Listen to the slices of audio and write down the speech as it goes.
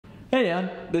Hey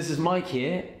there, this is Mike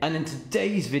here, and in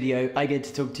today's video I get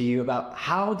to talk to you about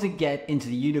how to get into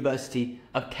the University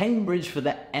of Cambridge for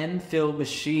the Mphil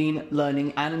Machine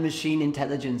Learning and Machine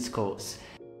Intelligence course.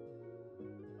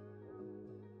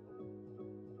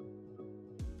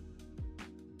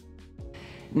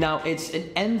 Now, it's an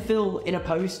Mphil in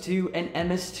opposed to an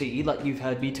MSc, like you've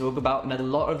heard me talk about in a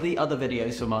lot of the other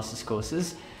videos for master's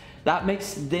courses. That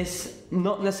makes this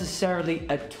not necessarily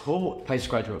a taught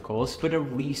postgraduate course, but a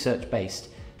research-based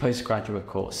postgraduate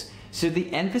course. So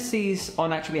the emphases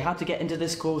on actually how to get into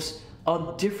this course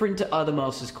are different to other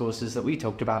master's courses that we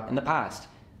talked about in the past.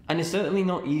 And it's certainly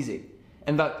not easy.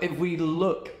 In fact, if we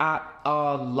look at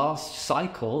our last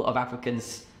cycle of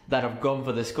applicants that have gone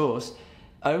for this course,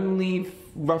 only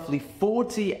roughly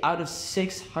 40 out of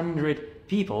 600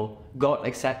 people got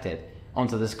accepted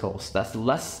onto this course. That's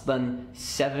less than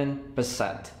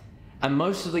 7%. And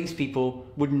most of these people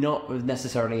would not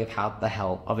necessarily have had the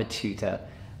help of a tutor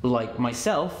like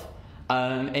myself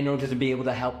in order to be able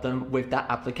to help them with that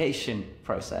application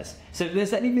process. So if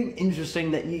there's anything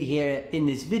interesting that you hear in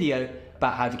this video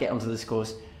about how to get onto this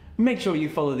course, make sure you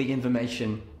follow the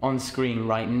information on screen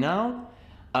right now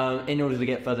in order to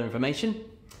get further information.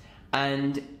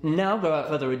 And now, without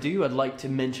further ado, I'd like to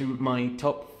mention my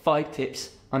top 5 tips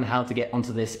on how to get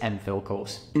onto this Mphil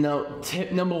course. Now,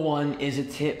 tip number 1 is a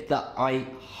tip that I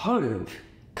hope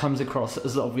comes across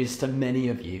as obvious to many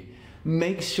of you.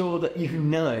 Make sure that you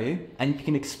know and you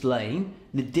can explain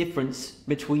the difference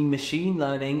between machine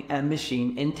learning and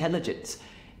machine intelligence.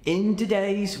 In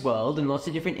today's world, in lots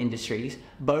of different industries,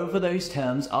 both of those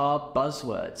terms are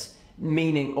buzzwords,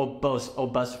 meaning, or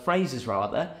buzz phrases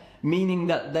rather, meaning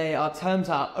that they are terms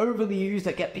that are overly used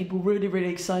that get people really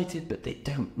excited, but they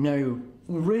don't know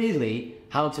really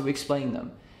how to explain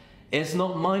them. It's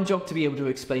not my job to be able to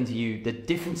explain to you the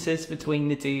differences between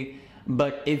the two,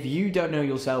 but if you don't know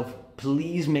yourself,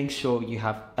 please make sure you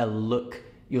have a look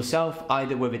yourself,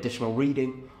 either with additional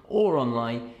reading or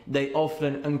online. They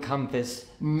often encompass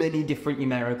many different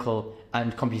numerical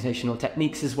and computational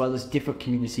techniques, as well as different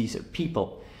communities of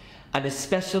people. And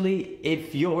especially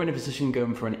if you're in a position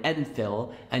going for an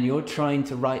Mphil and you're trying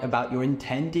to write about your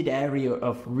intended area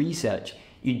of research,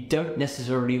 you don't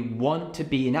necessarily want to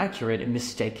be inaccurate and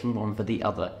mistaking one for the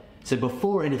other. So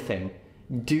before anything,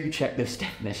 do check those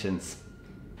definitions.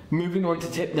 Moving on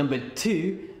to tip number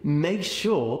 2, make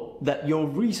sure that your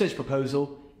research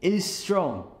proposal is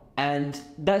strong. And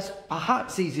that's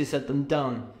perhaps easier said than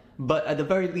done, but at the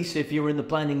very least, if you're in the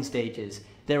planning stages,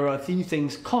 there are a few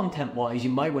things content-wise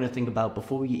you might want to think about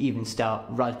before you even start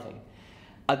writing.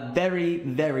 A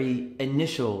very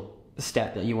initial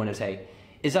step that you want to take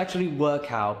is actually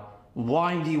work out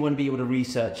why do you want to be able to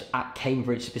research at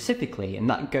Cambridge specifically, and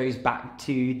that goes back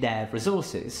to their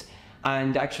resources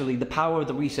and actually the power of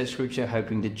the research groups you're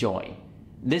hoping to join.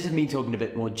 This is me talking a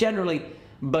bit more generally,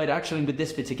 but actually with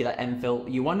this particular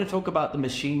Mphil, you want to talk about the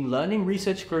machine learning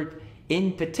research group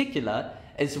in particular,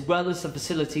 as well as the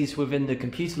facilities within the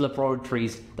computer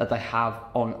laboratories that they have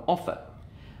on offer.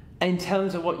 In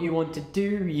terms of what you want to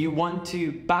do, you want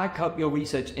to back up your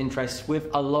research interests with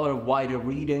a lot of wider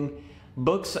reading.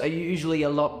 Books are usually a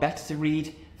lot better to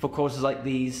read for courses like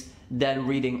these than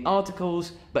reading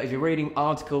articles, but if you're reading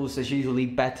articles, it's usually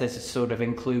better to sort of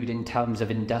include in terms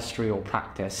of industrial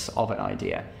practice of an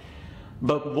idea.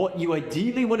 But what you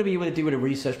ideally want to be able to do with a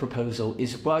research proposal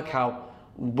is work out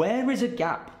where is a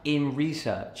gap in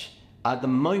research at the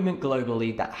moment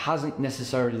globally that hasn't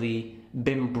necessarily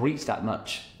been breached that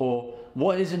much, or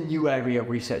what is a new area of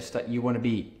research that you want to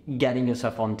be getting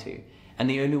yourself onto. And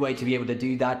the only way to be able to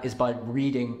do that is by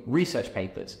reading research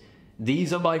papers.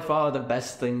 These are by far the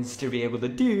best things to be able to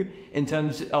do in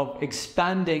terms of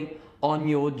expanding on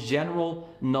your general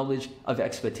knowledge of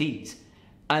expertise.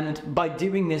 And by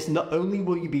doing this, not only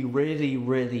will you be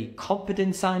really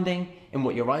confident sounding in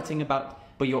what you're writing about,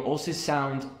 but you'll also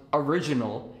sound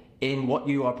original in what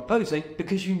you are proposing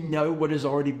because you know what is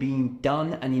already being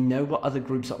done and you know what other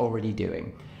groups are already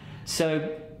doing.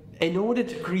 So in order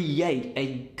to create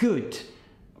a good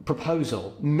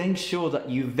proposal, make sure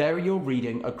that you vary your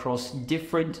reading across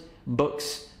different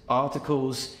books,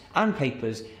 articles, and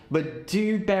papers, but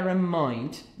do bear in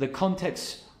mind the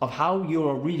context of how you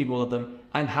are reading all of them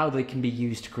and how they can be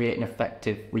used to create an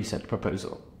effective research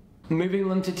proposal.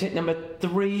 Moving on to tip number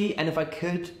 3, and if I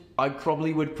could, I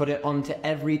probably would put it onto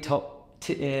every top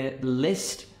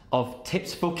list of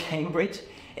tips for Cambridge,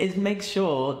 is make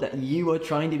sure that you are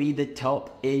trying to be the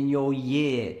top in your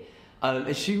year.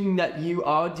 Assuming that you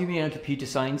are doing a computer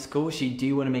science course, you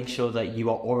do want to make sure that you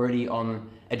are already on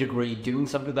a degree doing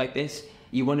something like this.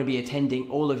 You want to be attending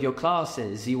all of your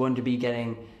classes. You want to be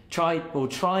getting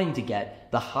trying to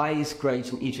get the highest grades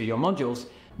in each of your modules,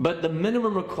 but the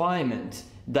minimum requirement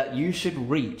that you should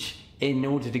reach in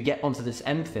order to get onto this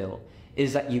Mphil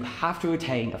is that you have to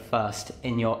attain a first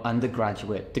in your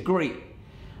undergraduate degree.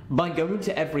 By going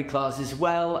to every class as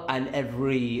well, and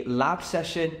every lab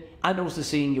session, and also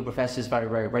seeing your professors very,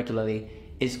 very regularly,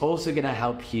 is also going to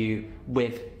help you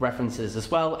with references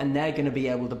as well, and they're going to be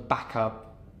able to back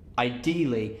up,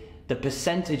 ideally, the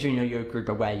percentage in your year group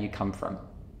of where you come from.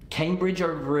 Cambridge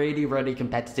are really, really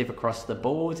competitive across the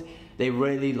board. They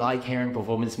really like hearing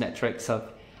performance metrics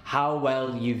of how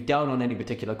well you've done on any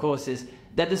particular courses.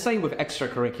 They're the same with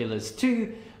extracurriculars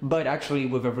too, but actually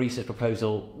with a research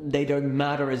proposal, they don't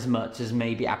matter as much as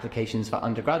maybe applications for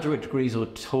undergraduate degrees or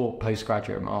taught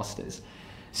postgraduate masters.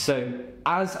 So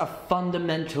as a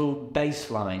fundamental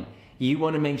baseline, you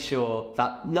want to make sure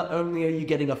that not only are you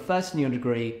getting a first in your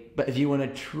degree, but if you want to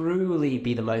truly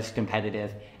be the most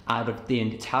competitive out of the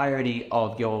entirety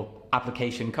of your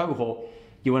application cohort,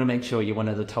 you want to make sure you're one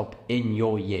of the top in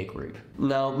your year group.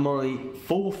 Now, my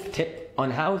fourth tip on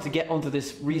how to get onto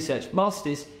this research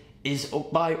masters is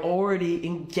by already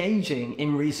engaging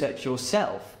in research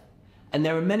yourself. And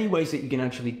there are many ways that you can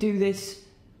actually do this.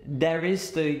 There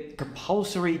is the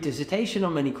compulsory dissertation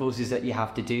on many courses that you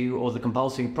have to do, or the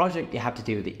compulsory project you have to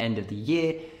do at the end of the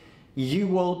year. You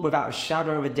will, without a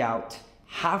shadow of a doubt,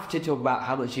 have to talk about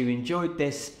how much you enjoyed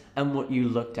this and what you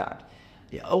looked at.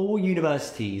 All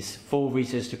universities for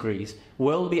research degrees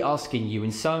will be asking you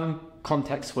in some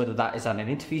context, whether that is at an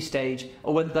interview stage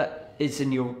or whether that is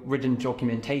in your written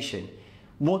documentation,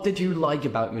 what did you like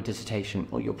about your dissertation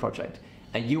or your project?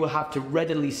 And you will have to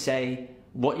readily say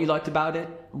what you liked about it,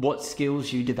 what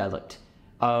skills you developed.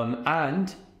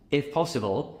 And if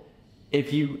possible,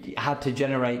 if you had to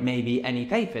generate maybe any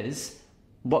papers,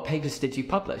 what papers did you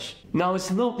publish? Now,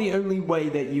 it's not the only way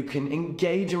that you can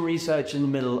engage in research in the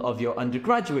middle of your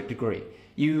undergraduate degree.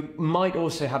 You might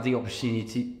also have the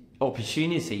opportunity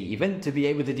even to be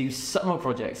able to do summer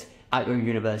projects at your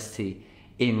university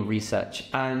in research.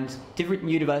 And different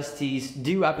universities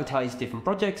do advertise different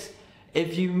projects.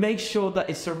 If you make sure that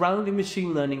it's surrounding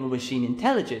machine learning or machine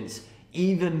intelligence,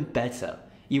 even better.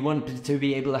 You want to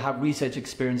be able to have research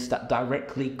experience that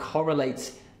directly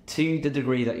correlates to the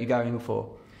degree that you're going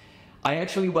for. I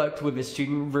actually worked with a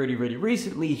student really, really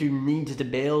recently who needed to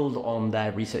build on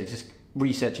their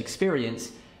research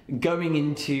experience going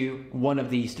into one of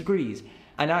these degrees.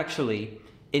 And actually,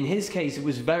 in his case, it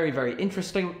was very, very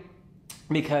interesting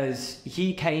because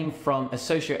he came from a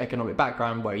socioeconomic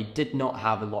background where he did not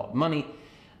have a lot of money,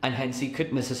 and hence he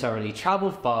couldn't necessarily travel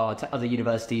far to other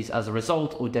universities as a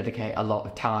result, or dedicate a lot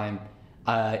of time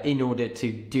in order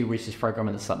to do research program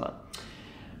in the summer.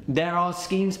 There are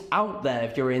schemes out there,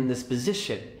 if you're in this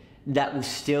position, that will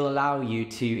still allow you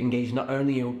to engage not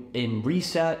only in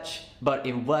research, but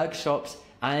in workshops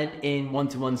and in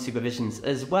one-to-one supervisions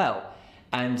as well.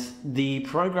 And the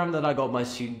program that I got my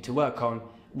student to work on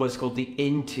was called the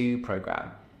Into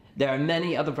program. There are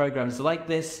many other programs like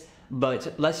this,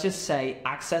 but let's just say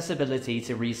accessibility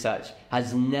to research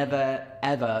has never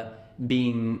ever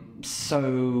been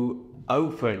so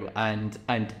open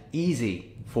and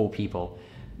easy for people.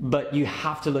 But you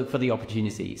have to look for the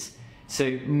opportunities.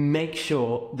 So make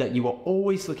sure that you are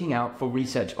always looking out for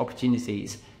research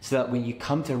opportunities so that when you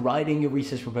come to writing your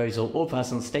research proposal or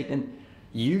personal statement,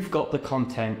 you've got the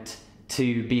content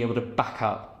to be able to back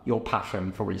up your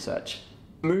passion for research.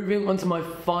 Moving on to my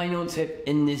final tip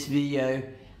in this video,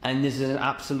 and this is an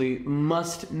absolute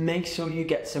must, make sure you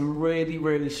get some really,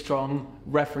 really strong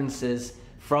references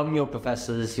from your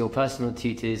professors, your personal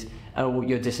tutors, or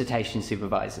your dissertation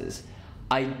supervisors.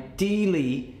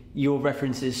 Ideally, your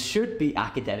references should be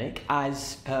academic,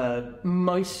 as per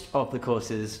most of the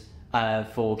courses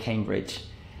for Cambridge.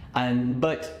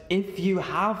 But if you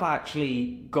have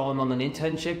actually gone on an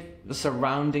internship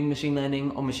surrounding machine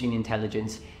learning or machine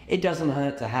intelligence, it doesn't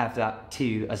hurt to have that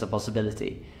too as a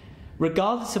possibility.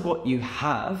 Regardless of what you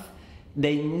have,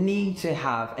 they need to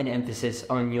have an emphasis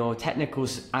on your technical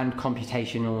and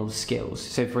computational skills.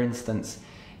 So for instance,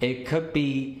 it could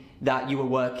be that you were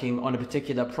working on a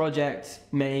particular project,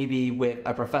 maybe with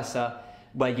a professor,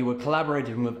 where you were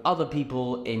collaborating with other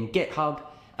people in GitHub,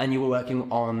 and you were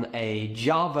working on a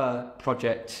Java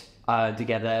project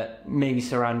together, maybe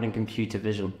surrounding computer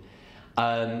vision.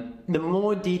 The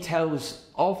more details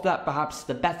of that, perhaps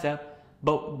the better,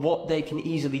 but what they can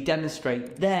easily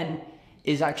demonstrate then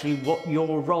is actually what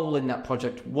your role in that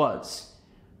project was.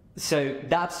 So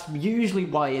that's usually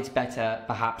why it's better,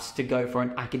 perhaps, to go for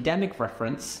an academic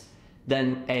reference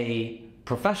than a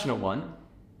professional one,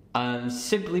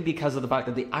 simply because of the fact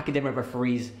that the academic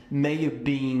referees may have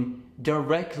been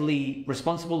directly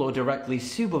responsible or directly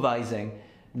supervising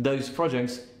those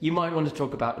projects, you might want to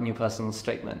talk about in your personal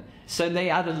statement. So they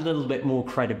add a little bit more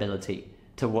credibility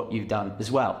to what you've done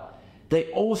as well.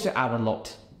 They also add a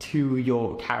lot to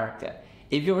your character.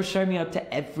 If you're showing up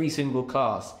to every single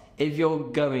class, if you're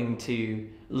going to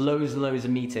loads and loads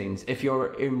of meetings, if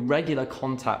you're in regular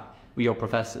contact with your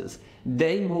professors,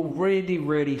 they will really,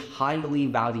 really highly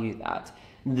value that.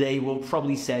 They will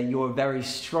probably say you're a very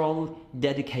strong,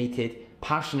 dedicated,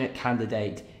 passionate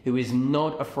candidate who is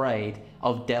not afraid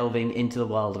of delving into the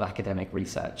world of academic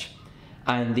research.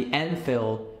 And the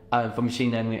Mphil for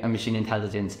machine learning and machine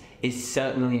intelligence is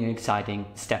certainly an exciting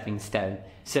stepping stone.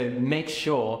 So make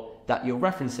sure that your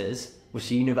references, which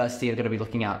the university are going to be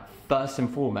looking at first and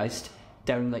foremost,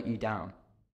 don't let you down.